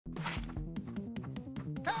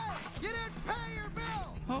pay your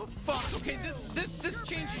bill! Oh fuck! Okay, this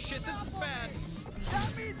changes shit. This is bad.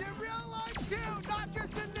 That means in real life too, not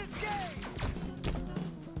just in this game!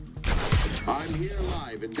 I'm here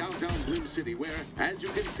live in downtown Blim City where, as you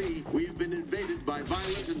can see, we have been invaded by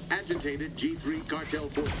violent and agitated G3 cartel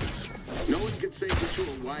forces. No one can say for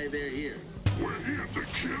sure why they're here. We're here to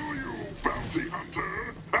kill you, bounty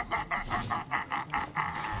hunter!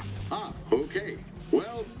 Ah, okay.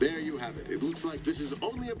 Well, there you have it. It looks like this is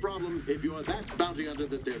only a problem if you are that bounty hunter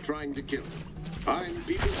that they're trying to kill. I'm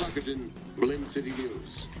Peter Buckerton, Blim City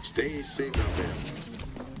News. Stay safe out there.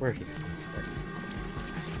 Where he?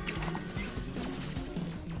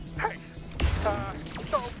 Hey,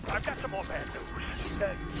 so I've got some more bad news.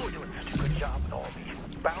 You're doing such a good job with all these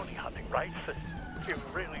bounty hunting rights that you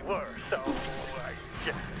really were, so I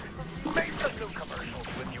made some new commercials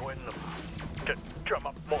with you in them to drum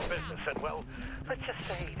up more business, and well, let's just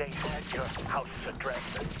say they had your house's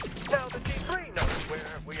address, and now the G3 knows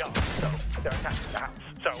where we are, so they're attacking the house.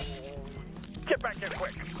 So get back here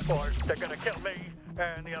quick, or they're gonna kill me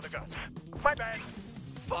and the other guns. My bad.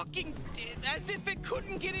 Fucking as if it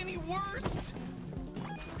couldn't get any worse.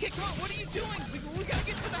 Okay, come on. What are you doing? We gotta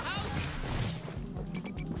get to the house.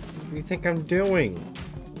 What do you think I'm doing?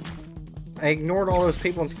 I ignored all those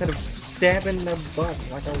people instead of stabbing their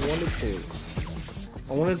butts like I wanted to.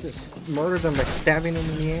 I wanted to murder them by stabbing them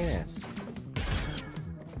in the ass.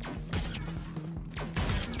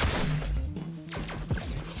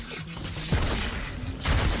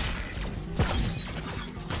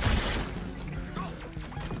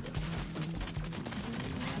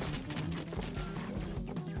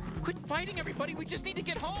 Quit fighting, everybody. We just need to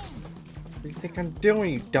get home. What do you think I'm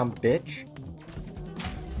doing, you dumb bitch?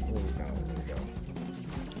 There we go, there we go.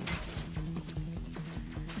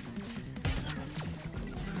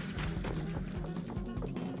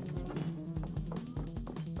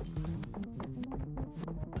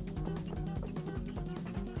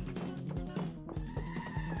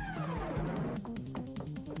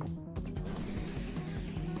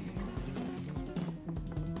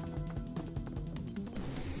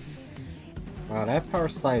 Wow, that power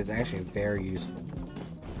slide is actually very useful.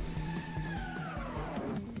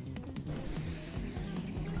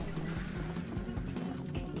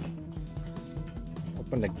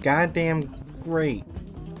 Open the goddamn grate.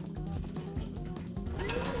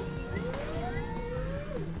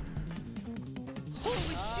 Holy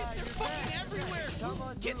shit, they're fucking everywhere.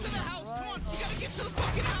 Get to the house. Come on. We gotta get to the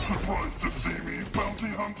fucking house. Surprised to see me, bounty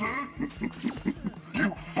hunter?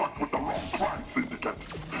 You fucked with the wrong crime syndicate.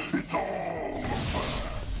 It's all over.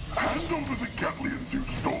 Hand over the Gatlians you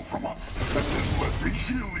stole from us, and then let me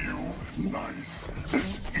heal you. Nice and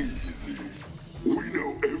easy. We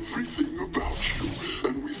know everything about you,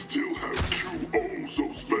 and we still have two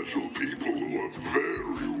oh-so-special people who are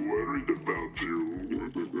very worried about you.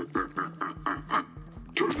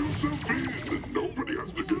 Turn yourself in, and nobody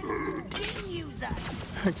has to get hurt. Didn't use us!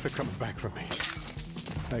 Thanks for coming back for me.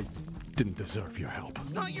 I didn't deserve your help.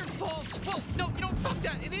 It's not your fault. Well, no, you don't fuck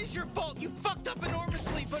that. It is your fault. You fucked up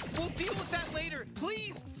enormously, but we'll deal with that later.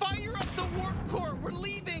 Please, fire up the warp core. We're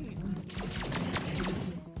leaving.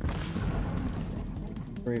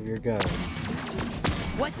 Brave your guns.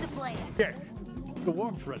 What's the plan? Yeah, the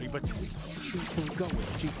warp's ready, but we can go where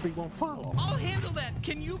G3 won't follow. I'll handle that.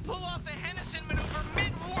 Can you pull off the Hennison maneuver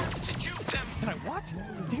mid-warp to juke them? Can I what?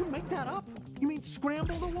 Did you make that up? You mean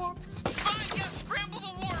scramble the warp? Fine, yeah, scramble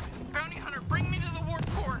the warp. Bounty Hunter, bring me to the warp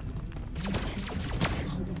core.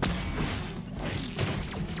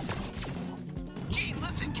 Gee,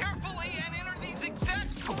 listen carefully and enter these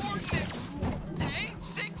exact coordinates.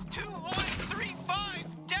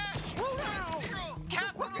 862135-10,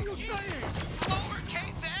 capital G,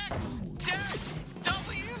 lowercase x, dash,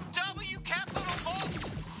 WW, capital Volt,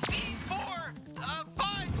 C4,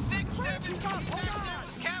 567,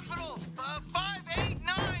 capital,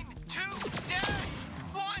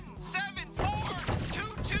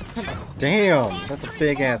 5892-174-222. Damn, that's a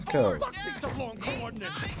big ass code. Fuck, these are long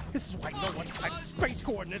coordinates. This is why no one types space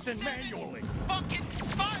coordinates in manually. Fucking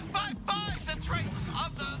 555, that's right,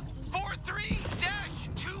 of the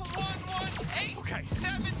 43-2118. Okay,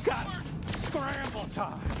 got it. Scramble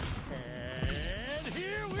time. And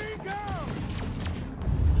here we go.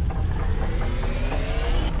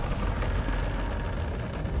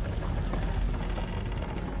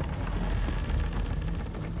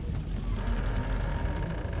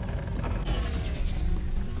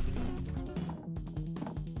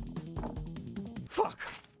 Fuck,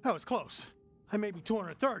 that was close. I may be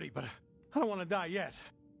 230, but I don't want to die yet.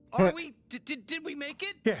 Are we, did we make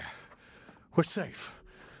it? Yeah, we're safe.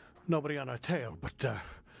 Nobody on our tail, but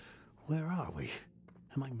where are we?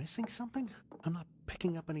 Am I missing something? I'm not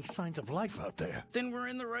picking up any signs of life out there. Then we're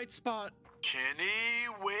in the right spot. Kenny,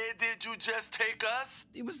 where did you just take us?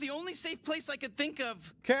 It was the only safe place I could think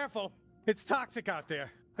of. Careful. It's toxic out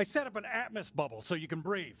there. I set up an Atmos bubble so you can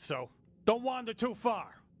breathe, so don't wander too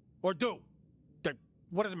far. Or do.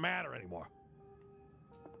 What does it matter anymore?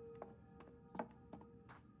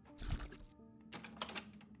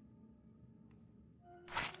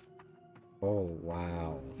 Oh,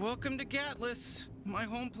 wow. Welcome to Gatlas, my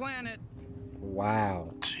home planet.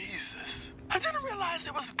 Wow. Jesus. I didn't realize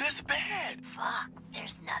it was this bad. Fuck,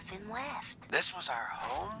 there's nothing left. This was our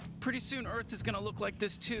home? Pretty soon Earth is gonna look like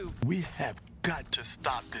this too. We have got to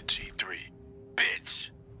stop the G3.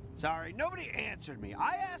 Bitch. Sorry, nobody answered me.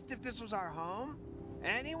 I asked if this was our home.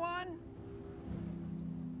 Anyone?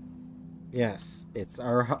 Yes, it's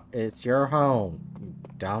your home, you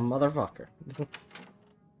dumb motherfucker.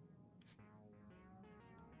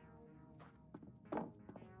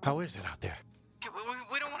 How is it out there?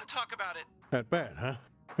 We don't want to talk about it. That bad, huh?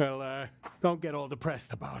 Well, don't get all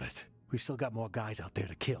depressed about it. We still got more guys out there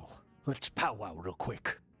to kill. Let's powwow real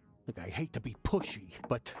quick. Look, I hate to be pushy,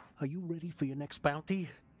 but are you ready for your next bounty?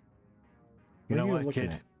 You know what,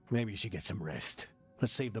 kid? Maybe you should get some rest.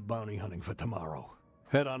 Let's save the bounty hunting for tomorrow.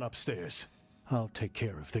 Head on upstairs. I'll take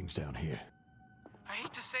care of things down here. I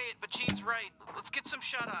hate to say it, but Gene's right. Let's get some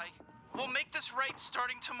shut-eye. We'll make this right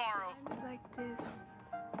starting tomorrow. Times like this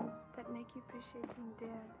that make you appreciate being dead.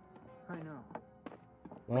 I know.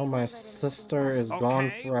 Well, my sister is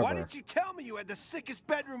gone forever. Why didn't you tell me you had the sickest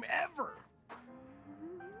bedroom ever?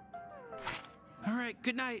 All right,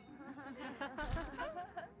 good night.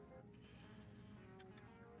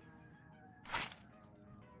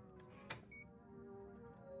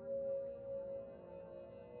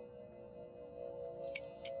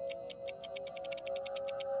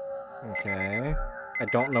 Okay. I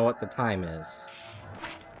don't know what the time is.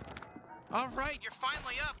 All right, you're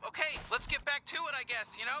finally up. Okay, let's get back to it, I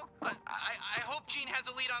guess, you know? I hope Gene has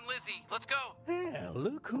a lead on Lizzie. Let's go. Yeah,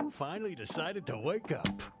 look who finally decided to wake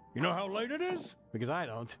up. You know how late it is? Because I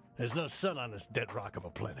don't. There's no sun on this dead rock of a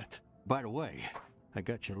planet. By the way, I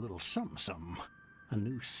got you a little something. A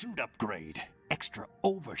new suit upgrade. Extra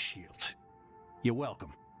overshield. You're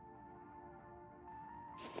welcome.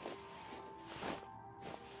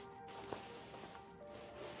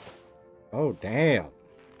 Oh, damn.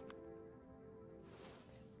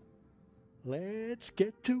 Let's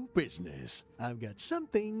get to business. I've got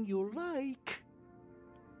something you'll like.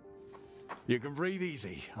 You can breathe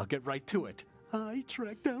easy. I'll get right to it. I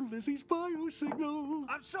tracked down Lizzie's biosignal.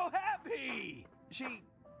 I'm so happy! She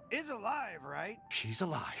is alive, right? She's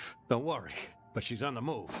alive. Don't worry. But she's on the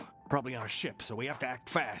move. Probably on a ship, so we have to act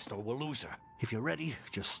fast or we'll lose her. If you're ready,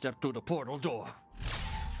 just step through the portal door.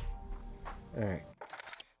 Alright.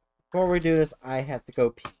 Before we do this, I have to go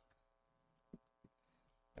pee.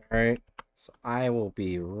 Alright. So I will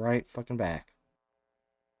be right fucking back.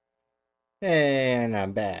 And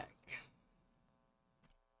I'm back.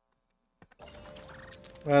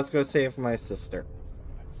 Let's go save my sister.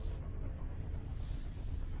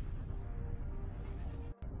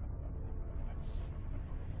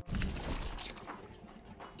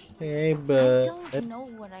 Hey, bud. I don't know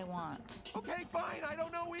what I want. Okay, fine. I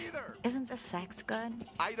don't know either. Isn't the sex good?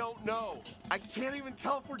 I don't know. I can't even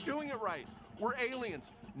tell if we're doing it right. We're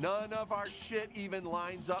aliens. None of our shit even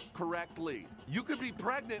lines up correctly. You could be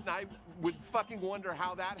pregnant and I would fucking wonder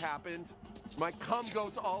how that happened. My cum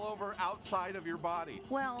goes all over outside of your body.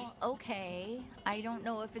 Well, okay. I don't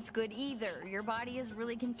know if it's good either. Your body is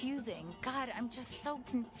really confusing. God, I'm just so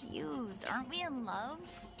confused. Aren't we in love?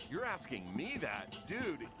 You're asking me that?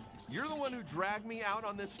 Dude, you're the one who dragged me out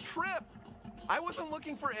on this trip. I wasn't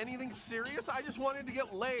looking for anything serious. I just wanted to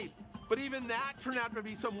get laid. But even that turned out to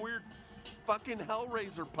be some weird fucking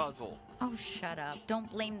Hellraiser puzzle. Oh, shut up. Don't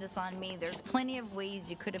blame this on me. There's plenty of ways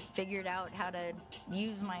you could have figured out how to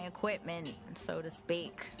use my equipment, so to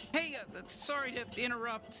speak. Hey, sorry to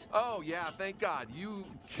interrupt. Oh, yeah, thank God. You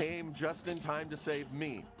came just in time to save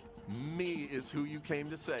me. Me is who you came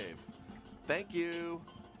to save. Thank you.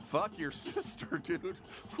 Fuck your sister, dude.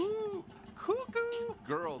 Whoo! Cuckoo!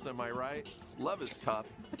 Girls, am I right? Love is tough.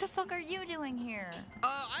 What the fuck are you doing here?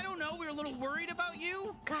 I don't know. We were a little worried about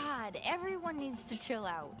you. God, everyone needs to chill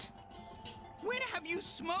out. When have you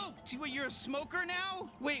smoked? Wait, you're a smoker now?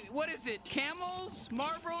 Wait, what is it? Camels?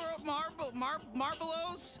 Marlboros?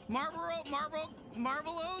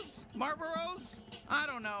 Marlboros? I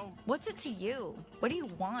don't know. What's it to you? What do you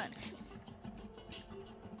want?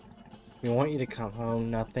 We want you to come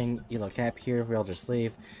home. Nothing. You look happier. We'll just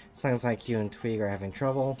leave. Sounds like you and Twig are having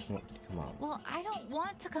trouble. Come come home. Well, I don't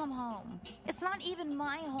want to come home. It's not even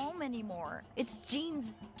my home anymore. It's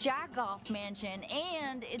Gene's jack-off mansion,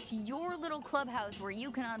 and it's your little clubhouse where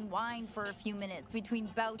you can unwind for a few minutes between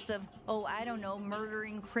bouts of, oh, I don't know,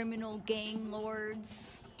 murdering criminal gang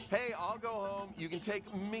lords. Hey, I'll go home. You can take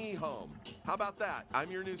me home. How about that?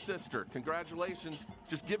 I'm your new sister. Congratulations.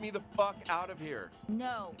 Just get me the fuck out of here.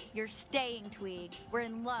 No, you're staying, Tweeg. We're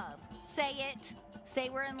in love. Say it. Say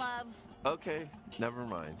we're in love. Okay, never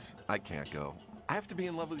mind. I can't go. I have to be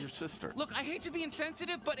in love with your sister. Look, I hate to be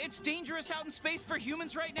insensitive, but it's dangerous out in space for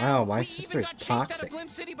humans right now. Wow, my we sister's even got chased out toxic. of Blim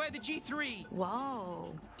City by the G3.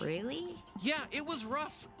 Whoa, really? Yeah, it was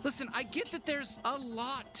rough. Listen, I get that there's a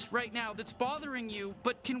lot right now that's bothering you,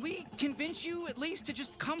 but can we convince you at least to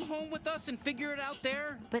just come home with us and figure it out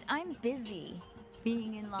there? But I'm busy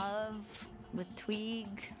being in love with Tweeg.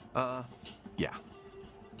 Yeah.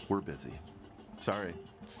 We're busy. Sorry.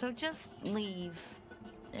 So just leave.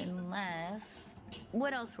 Unless...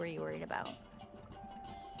 What else were you worried about?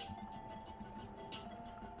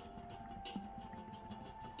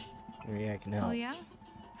 Yeah, I can help. Oh, yeah?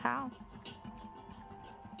 How?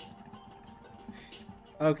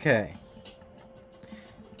 Okay.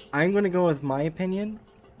 I'm gonna go with my opinion.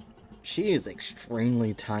 She is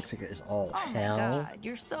extremely toxic as all Oh hell. my god,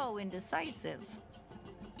 you're so indecisive.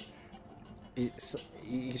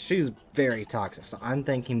 She's very toxic, so I'm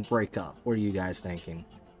thinking break up. What are you guys thinking?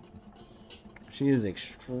 She is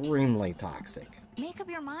extremely toxic Make up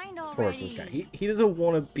your mind already. towards this guy. He doesn't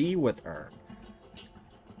want to be with her.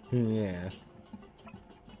 Yeah.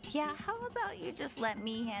 Yeah, how about you just let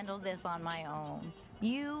me handle this on my own?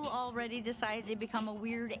 You already decided to become a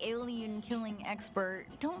weird alien killing expert.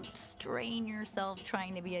 Don't strain yourself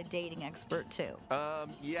trying to be a dating expert too.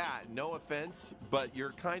 Yeah, no offense, but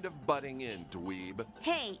you're kind of butting in, dweeb.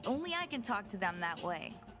 Hey, only I can talk to them that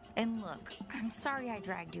way. And look, I'm sorry I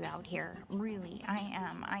dragged you out here. Really, I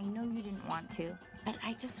am. I know you didn't want to. But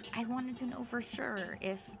I wanted to know for sure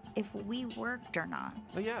if we worked or not.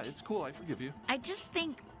 Oh, yeah, it's cool. I forgive you. I just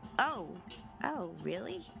think, oh,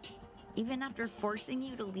 really? Even after forcing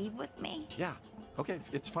you to leave with me? Yeah. Okay,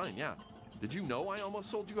 it's fine, yeah. Did you know I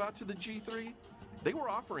almost sold you out to the G3? They were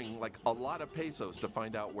offering, like, a lot of pesos to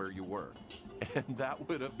find out where you were. And that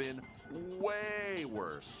would have been way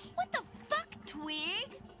worse. What the fuck, Tweeg?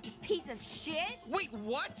 You piece of shit? Wait,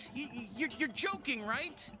 what? You're joking,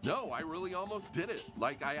 right? No, I really almost did it.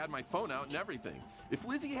 Like, I had my phone out and everything. If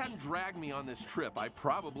Lizzie hadn't dragged me on this trip, I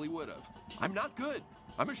probably would have. I'm not good.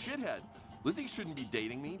 I'm a shithead. Lizzie shouldn't be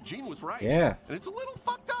dating me. Gene was right. Yeah. And it's a little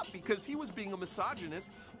fucked up because he was being a misogynist,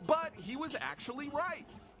 but he was actually right.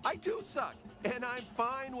 I do suck, and I'm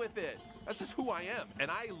fine with it. That's just who I am, and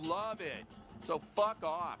I love it. So fuck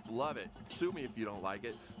off. Love it. Sue me if you don't like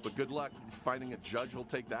it, but good luck finding a judge who'll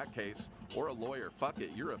take that case. Or a lawyer. Fuck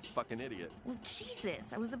it. You're a fucking idiot. Well,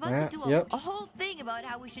 Jesus, I was about to do a whole thing about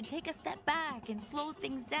how we should take a step back and slow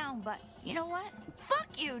things down, but you know what? Fuck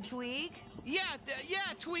you, Tweeg. Yeah,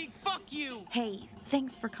 Tweeg, fuck you. Hey,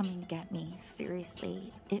 thanks for coming to get me.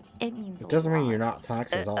 Seriously, it means a lot. It doesn't mean you're not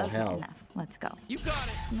toxic as all okay, hell. Enough. Let's go. You got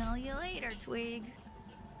it. Smell you later, Tweeg.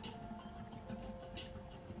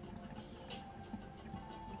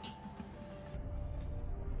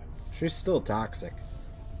 She's still toxic.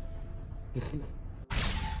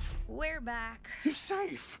 We're back. You're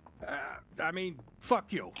safe. I mean,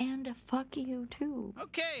 fuck you. And fuck you, too.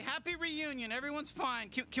 Okay, happy reunion. Everyone's fine.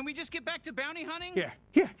 Can we just get back to bounty hunting?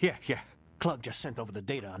 Yeah. Clug just sent over the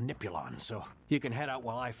data on Nipulon, so you can head out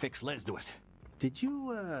while I fix Lesduit. Did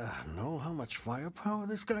you, know how much firepower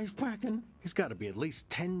this guy's packing? He's got to be at least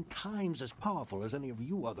 10 times as powerful as any of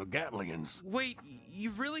you other Gatlians. Wait, you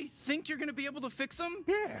really think you're gonna be able to fix them?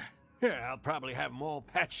 Yeah, I'll probably have them all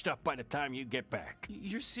patched up by the time you get back.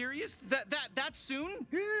 You're serious? That soon?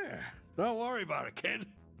 Yeah, don't worry about it, kid.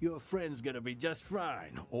 Your friend's gonna be just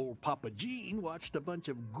fine. Old Papa Gene watched a bunch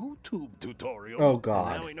of GooTube tutorials. Oh,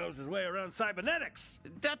 God. And now he knows his way around cybernetics.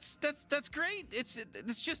 That's great. It's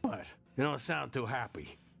just... What? You don't sound too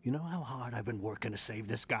happy. You know how hard I've been working to save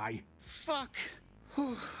this guy? Fuck.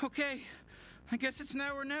 Whew, okay. I guess it's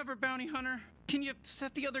now or never, bounty hunter. Can you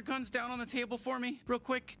set the other guns down on the table for me, real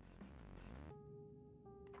quick?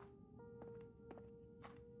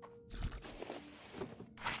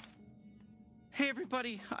 Hey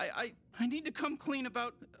everybody, I need to come clean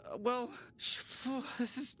about,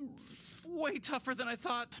 this is way tougher than I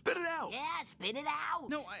thought. Spit it out. Yeah, spit it out.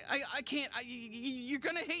 No, I can't. You're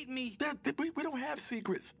gonna hate me. We don't have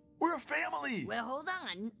secrets. We're a family. Well, hold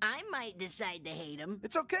on. I might decide to hate him.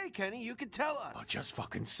 It's okay, Kenny. You can tell us. Oh, just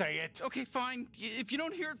fucking say it. Okay, fine. If you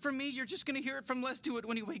don't hear it from me, you're just gonna hear it from Lesduit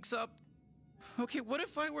when he wakes up. Okay, what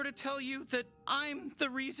if I were to tell you that I'm the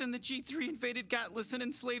reason the G3 invaded Gatlas and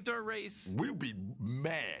enslaved our race? We'd be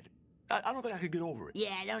mad. I don't think I could get over it.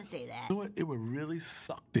 Yeah, don't say that. You know what? It would really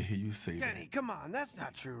suck to hear you say Kenny, come on, that's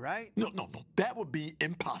not true, right? that. No. That would be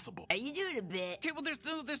impossible. Are you doing a bit? Okay, well,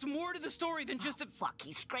 there's more to the story than just a... Fuck,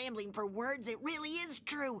 he's scrambling for words. It really is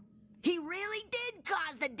true. He really did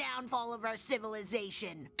cause the downfall of our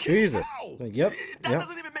civilization. Jesus. How? Yep. That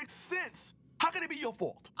doesn't even make sense. How can it be your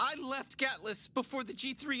fault? I left Gatlas before the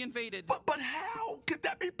G3 invaded. But how could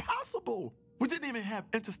that be possible? We didn't even have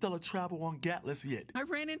interstellar travel on Gatlas yet. I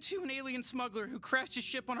ran into an alien smuggler who crashed his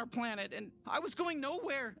ship on our planet, and I was going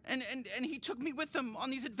nowhere. And he took me with him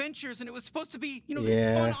on these adventures, and it was supposed to be, you know,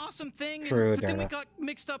 this fun, awesome thing. True, but then we got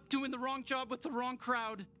mixed up doing the wrong job with the wrong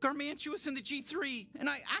crowd. Garmantuous and the G3, and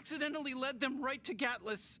I accidentally led them right to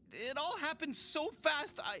Gatlas. It all happened so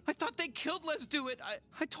fast, I thought they killed Let's Do It.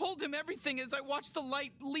 I told him everything as I watched the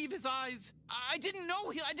light leave his eyes. I didn't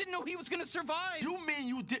know he was gonna survive. You mean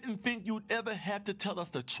you didn't think you'd ever have to tell us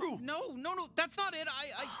the truth? No, that's not it.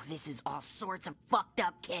 Oh, this is all sorts of fucked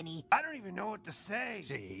up, Kenny. I don't even know what to say.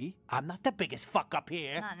 See? I'm not the biggest fuck up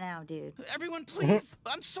here. Not now, dude. Everyone, please.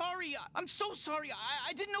 I'm sorry. I'm so sorry.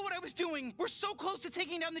 I didn't know what I was doing. We're so close to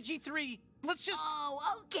taking down the G3. Let's just... Oh,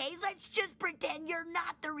 okay. Let's just pretend you're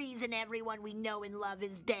not the reason everyone we know and love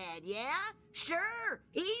is dead, yeah? Sure.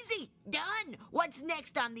 Easy. Done. What's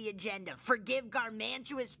next on the agenda? Forgive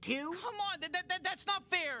Garmantuous too? Come on. That's not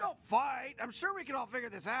fair. Don't fight. I'm sure we can all figure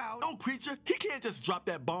this out. No, Creature. He can't just drop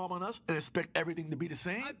that bomb on us and expect everything to be the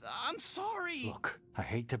same. I'm sorry. Look, I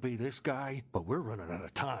hate to be this guy, but we're running out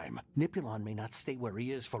of time. Nipulon may not stay where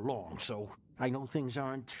he is for long, so I know things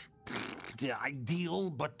aren't ideal,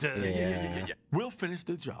 but Yeah. We'll finish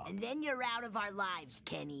the job. And then you're out of our lives,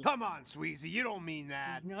 Kenny. Come on, Sweezy. You don't mean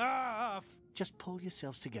that. Just pull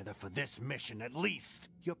yourselves together for this mission at least.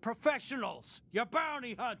 You're professionals. You're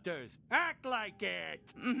bounty hunters. Act like it.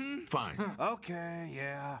 Fine. Okay,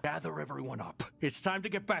 yeah. Gather everyone up. It's time to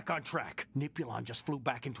get back on track. Nipulon just flew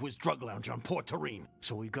back into his drug lounge on Port Terine,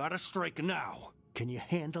 so we gotta strike now. Can you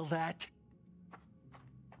handle that?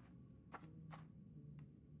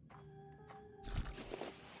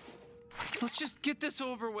 Let's just get this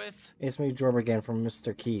over with. It's me, Jorb, again from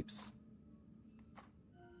Mr. Keeps.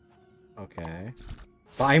 Okay.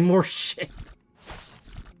 Buy more shit.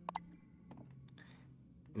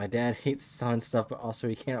 My dad hates selling stuff, but also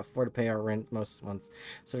he can't afford to pay our rent most months.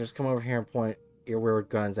 So just come over here and point your weird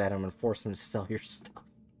guns at him and force him to sell your stuff.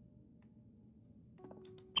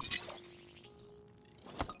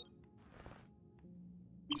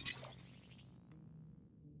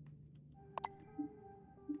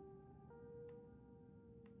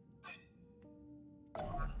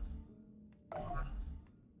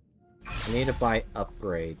 I need to buy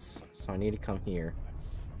upgrades, so I need to come here.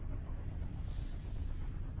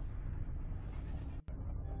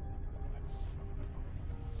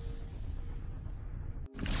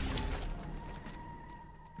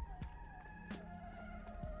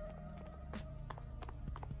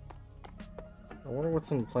 I wonder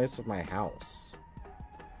what's in place of my house.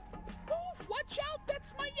 Oof, watch out,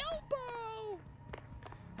 that's my elbow!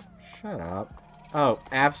 Shut up. Oh,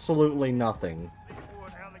 absolutely nothing.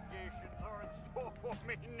 What allegations are in store for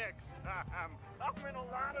me next time? I'm in a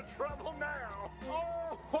lot of trouble now.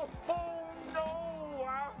 Oh no!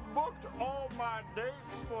 I've booked all my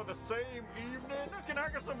dates for the same evening. Can I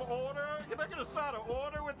get some order? Can I get a side of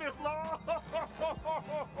order with this law?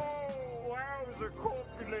 How's a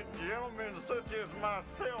corpulent gentleman such as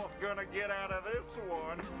myself gonna get out of this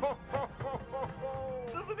one?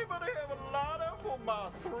 Does anybody have a lighter for my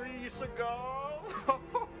 3 cigars?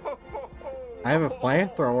 I have a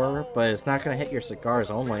flamethrower, but it's not gonna hit your cigars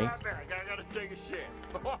only. I gotta take a shit.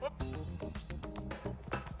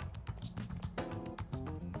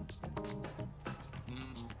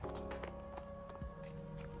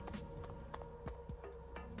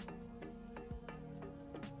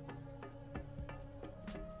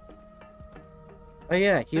 Oh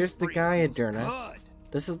yeah, here's the guy, Adurna.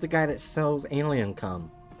 This is the guy that sells alien cum.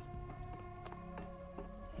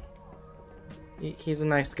 He's a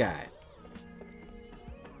nice guy.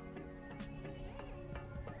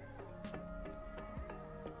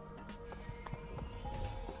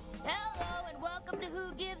 Hello and welcome to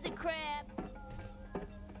Who Gives a Crap.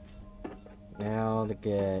 Now to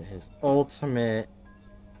get his ultimate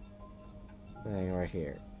thing right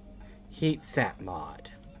here. Heat Sat mod.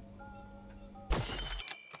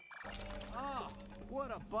 Oh, what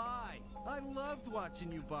a buy! I loved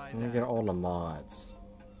watching you buy Let me that. get all the mods.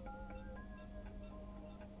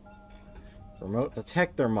 Remote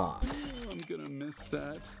detector mod. I'm gonna miss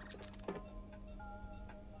that.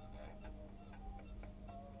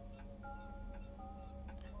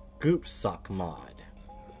 Goop Suck mod.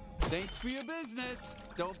 Thanks for your business.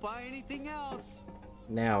 Don't buy anything else.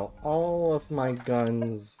 Now, all of my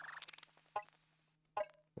guns...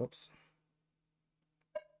 Whoops.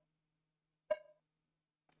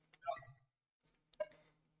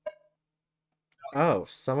 Oh,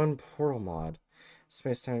 Summon Portal mod.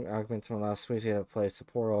 Space-time augment to allow Sweezy to place a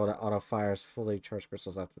portal that auto-fires fully charged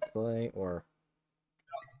crystals after the delay, or...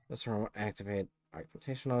 This room activate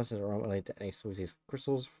augmentation noise that will relate to any Sweezy's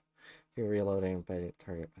crystals if you're reloading by the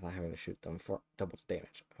target without having to shoot them for double the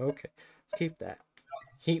damage. Okay, let's keep that.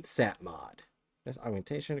 Heat Sap mod. This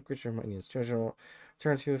augmentation, the creature might use children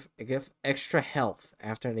turn to give extra health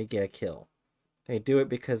after they get a kill. They do it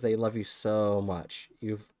because they love you so much.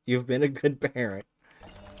 You've been a good parent.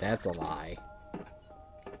 That's a lie.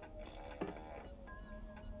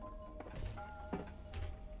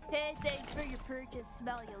 Hey, thanks for your purchase.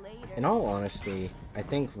 Smell you later. In all honesty, I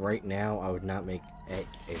think right now I would not make an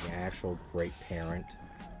actual great parent.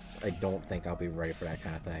 I don't think I'll be ready for that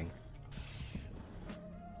kind of thing.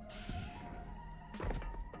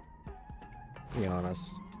 To be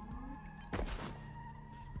honest.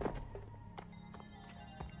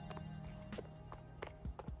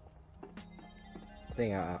 I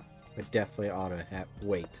think I definitely ought to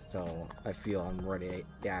wait till I feel I'm ready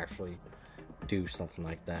to actually do something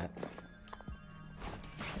like that.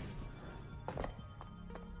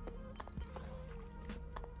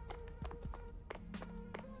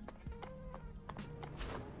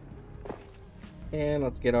 And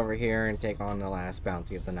let's get over here and take on the last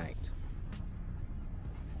bounty of the night.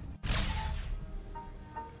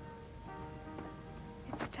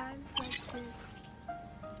 It's times like this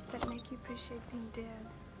that make you appreciate being dead.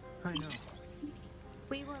 I know.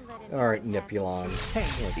 We won't let it. Alright, Nipulon.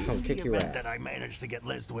 Hey, come in kick the your event ass. that I manage to get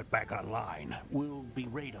Lesduit back online, we'll be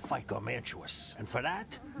ready to fight Garmantuous. And for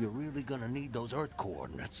that, you're really gonna need those Earth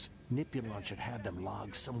coordinates. Nipulon should have them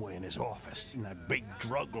logged somewhere in his office, in that big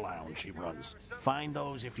drug lounge he runs. Find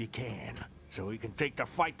those if you can, so we can take the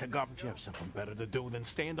fight to Garm. You have something better to do than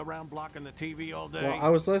stand around blocking the TV all day? Well, I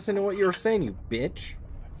was listening to what you were saying, you bitch.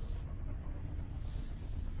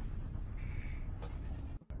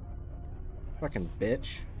 Fucking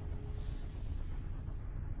bitch.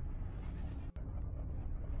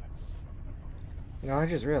 You know, I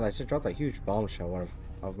just realized I dropped a huge bombshell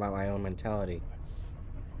of my own mentality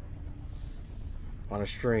on a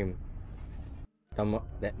stream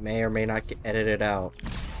that may or may not get edited out.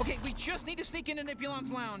 Okay, we just need to sneak into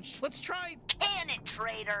Nipulon's lounge. Let's try. Can it,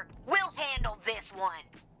 traitor? We'll handle this one.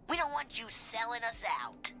 We don't want you selling us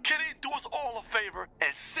out. Kenny, do us all a favor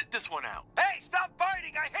and sit this one out. Hey, stop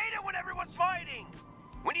fighting! I hate it when everyone's fighting!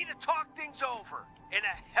 We need to talk things over in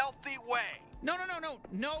a healthy way. No.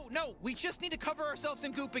 We just need to cover ourselves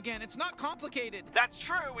in goop again. It's not complicated. That's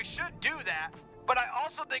true, we should do that. But I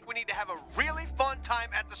also think we need to have a really fun time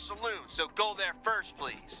at the saloon, so go there first,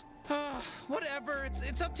 please. Whatever,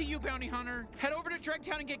 it's up to you, Bounty Hunter. Head over to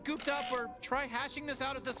Dregtown and get gooped up, or try hashing this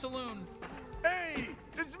out at the saloon. Hey,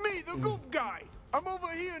 it's me, the goop guy. I'm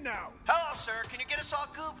over here now. Hello, sir. Can you get us all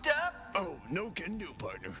gooped up? Oh, no can do,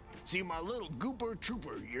 partner. See, my little gooper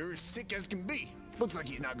trooper here is sick as can be. Looks like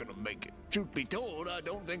he's not gonna make it. Truth be told, I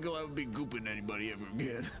don't think he'll ever be gooping anybody ever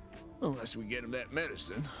again. Unless we get him that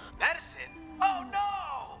medicine. Medicine? Oh,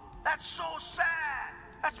 no! That's so sad!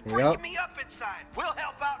 That's breaking me up inside. We'll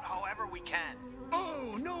help out however we can.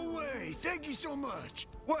 Oh, no way! Thank you so much.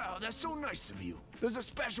 Wow, that's so nice of you. There's a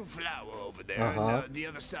special flower over there on the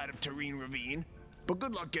other side of Terrine Ravine. But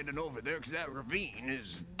good luck getting over there, because that ravine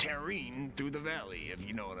is Terrine through the valley, if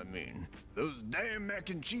you know what I mean. Those damn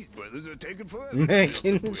Mac and Cheese brothers are taking forever. Mac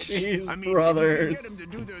and Cheese brothers. If we can get them to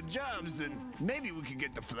do their jobs, then maybe we could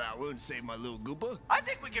get the flower and save my little gooper. I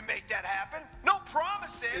think we can make that happen. No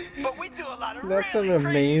promises, but we do a lot of That's really an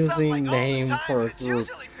crazy stuff, amazing like, all the name time, for a and it's group.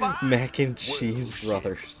 usually fun. Mac and Cheese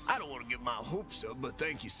brothers. I don't want to get my hopes up, but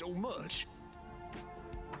thank you so much.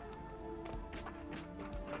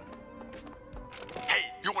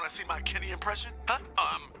 Hey, you want to see my Kenny impression? Huh?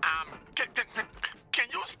 Can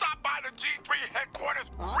you stop by the G3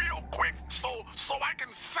 headquarters real quick so I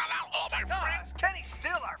can sell out all my friends? Kenny's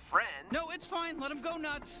still our friend. No, it's fine. Let him go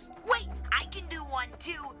nuts. Wait, I can do one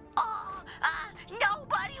too.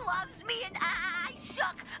 Nobody loves me and I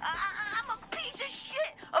suck. I'm a piece of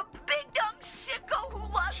shit. A big dumb sicko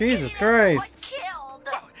who loves Jesus me Christ. killed.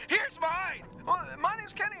 Oh, here's mine. My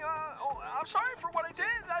name's Kenny. I'm sorry for what I did.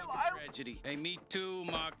 Tragedy. Hey, me too,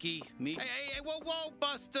 Mark. Ducky. Me. Hey, whoa,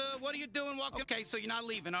 Buster. What are you doing walking? Okay, so you're not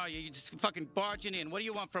leaving, are you? You're just fucking barging in. What do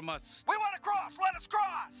you want from us? We want to cross. Let us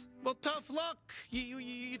cross. Well, tough luck.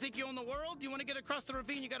 You think you own the world? You want to get across the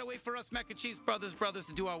ravine? You gotta wait for us Mac and Cheese brothers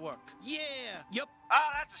to do our work. Yeah. Yep. Oh,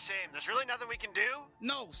 that's a shame. There's really nothing we can do?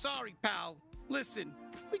 No, sorry, pal. Listen,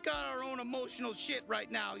 we got our own emotional shit right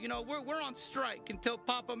now. You know, we're on strike until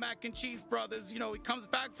Papa Mac and Cheese brothers, you know, he comes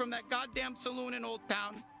back from that goddamn saloon in Old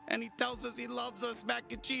Town and he tells us he loves us Mac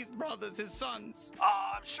and Cheese brothers, his sons.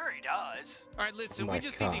 Oh, I'm sure he does. All right, listen, we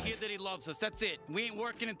just need to hear that he loves us. That's it. We ain't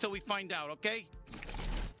working until we find out, okay?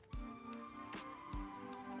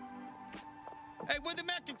 Hey, we're the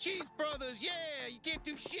Mac and Cheese brothers. Yeah, you can't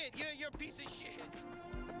do shit. You're a piece of shit.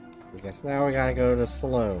 I guess now we gotta go to the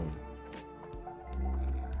saloon.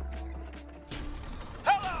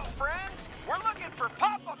 Hello, friends. We're looking for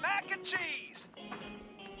Papa Mac and Cheese.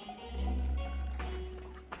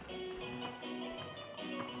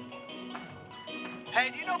 Hey,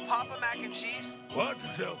 do you know Papa Mac and Cheese? Watch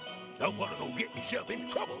yourself. Don't want to go get yourself into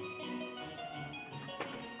trouble.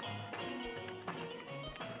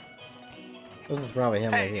 This is probably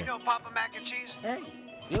him right You here. know Papa Mac and Cheese? Hey,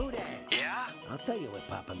 you there. Yeah? I'll tell you what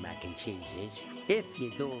Papa Mac and Cheese is. If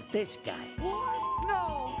you duel this guy. What?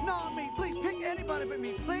 No, not me. Please pick anybody but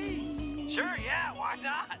me, please. Sure, yeah, why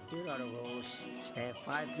not? You know the rules. Stand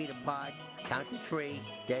 5 feet apart, count to 3,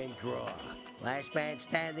 then draw. Last man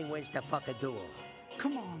standing wins the fucking duel.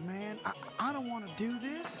 Come on, man. I don't want to do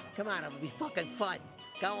this. Come on, it'll be fucking fun.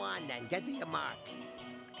 Go on then, get to your mark.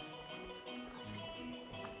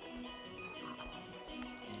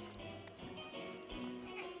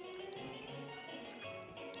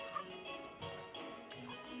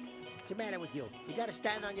 What's the matter with you? You gotta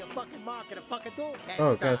stand on your fucking mark and a fucking duel can't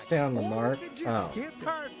Oh, start. gotta stay on the mark? Oh.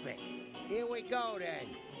 Perfect. Here we go then.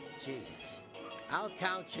 Jesus. I'll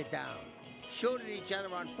count you down. Shoot at each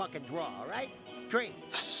other on fucking draw, all right? 3.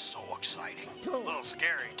 This is so exciting. 2. A little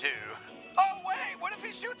scary, too. Oh, wait! What if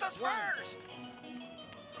he shoots us first?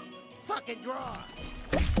 Fucking draw.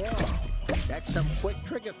 4. That's some quick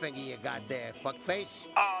trigger finger you got there, fuckface.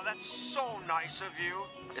 Oh, that's so nice of you.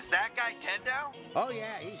 Is that guy dead now? Oh,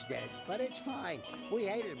 yeah, he's dead. But it's fine. We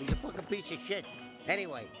hated him. He's a fucking piece of shit.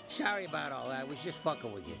 Anyway, sorry about all that. I was just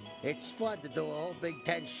fucking with you. It's fun to do a whole Big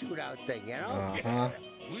Ten shootout thing, you know? Uh-huh.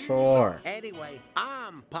 Sure. Anyway,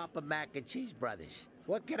 I'm Papa Mac and Cheese Brothers.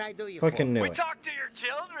 What can I do you Fucking for? knew We it. talked to your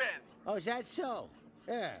children. Oh, is that so?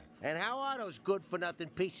 Yeah. And how are those good-for-nothing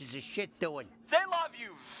pieces of shit doing? They love you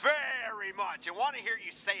very much and want to hear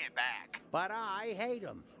you say it back. But I hate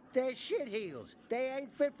them. They're shit heels. They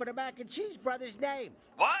ain't fit for the Mac and Cheese Brothers' name.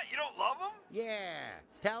 What? You don't love them? Yeah.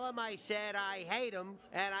 Tell them I said I hate them,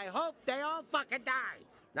 and I hope they all fucking die.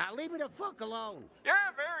 Now leave me the fuck alone. You're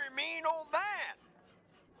a very mean old man.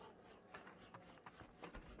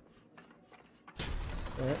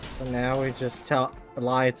 Alright, so now we just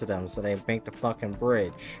lie to them so they make the fucking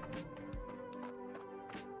bridge.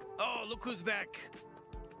 Oh, look who's back.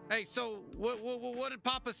 Hey, so what did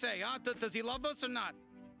Papa say, huh? Does he love us or not?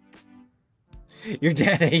 Your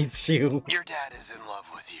dad hates you. Your dad is in love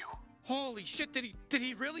with you. Holy shit, did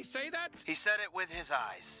he really say that? He said it with his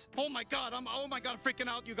eyes. Oh my god, I'm freaking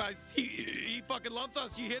out, you guys. He fucking loves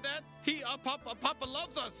us. You hear that? Papa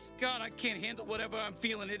loves us. God, I can't handle whatever I'm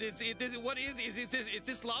feeling. Is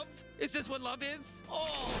this love? Is this what love is?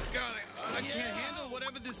 Oh god, I can't handle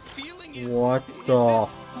whatever this feeling is. What the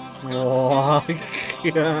fuck? We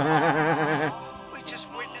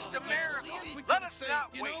just witnessed a miracle. Let us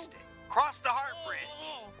not waste it. Cross the heart bridge.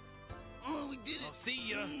 Oh, we did it. I'll see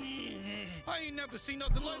ya. I ain't never seen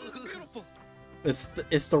nothing like this. Beautiful. It's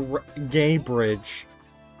the gay bridge.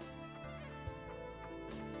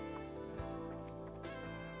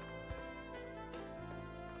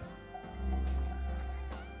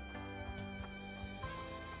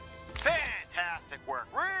 Fantastic work.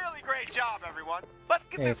 Really great job, everyone. Let's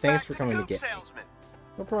get Hey, this thanks back for to coming the to goop get me. salesman.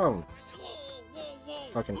 No problem.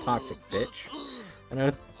 Fucking toxic bitch. I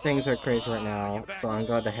know things are crazy right now, so I'm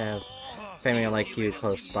glad to have family like you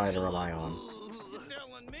close by to rely on.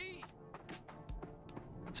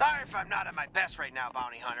 Sorry if I'm not at my best right now,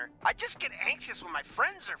 Bounty Hunter. I just get anxious when my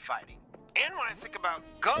friends are fighting. And when I think about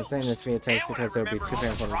ghosts. I'm saying this via text and when because it would be I too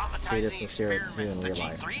remember painful all to the be this traumatizing sincere to you in experiments real the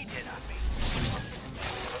life. G3 did on me.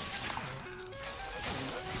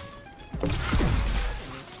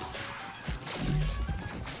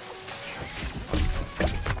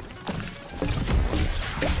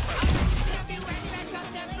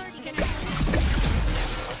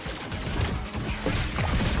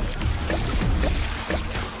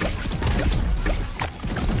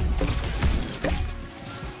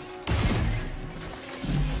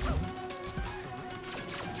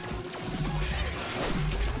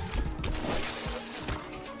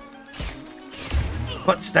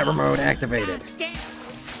 Butt stabber mode activated.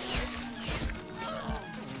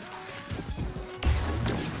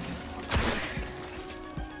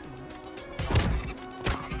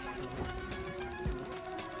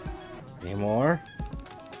 Any more?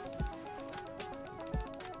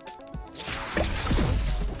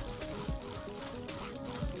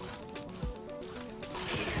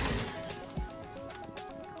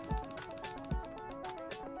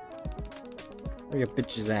 Where your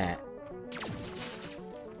bitches at?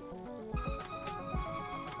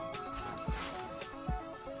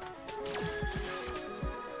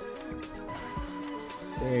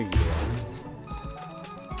 There you go.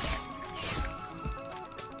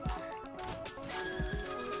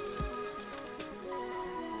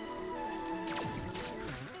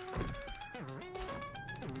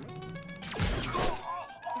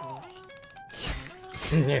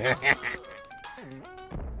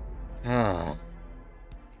 Oh.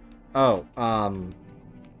 Oh,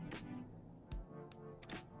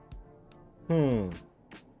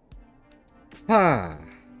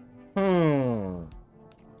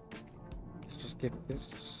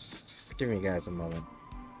 Just give me guys a moment.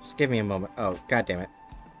 Just give me a moment. Oh, god damn it.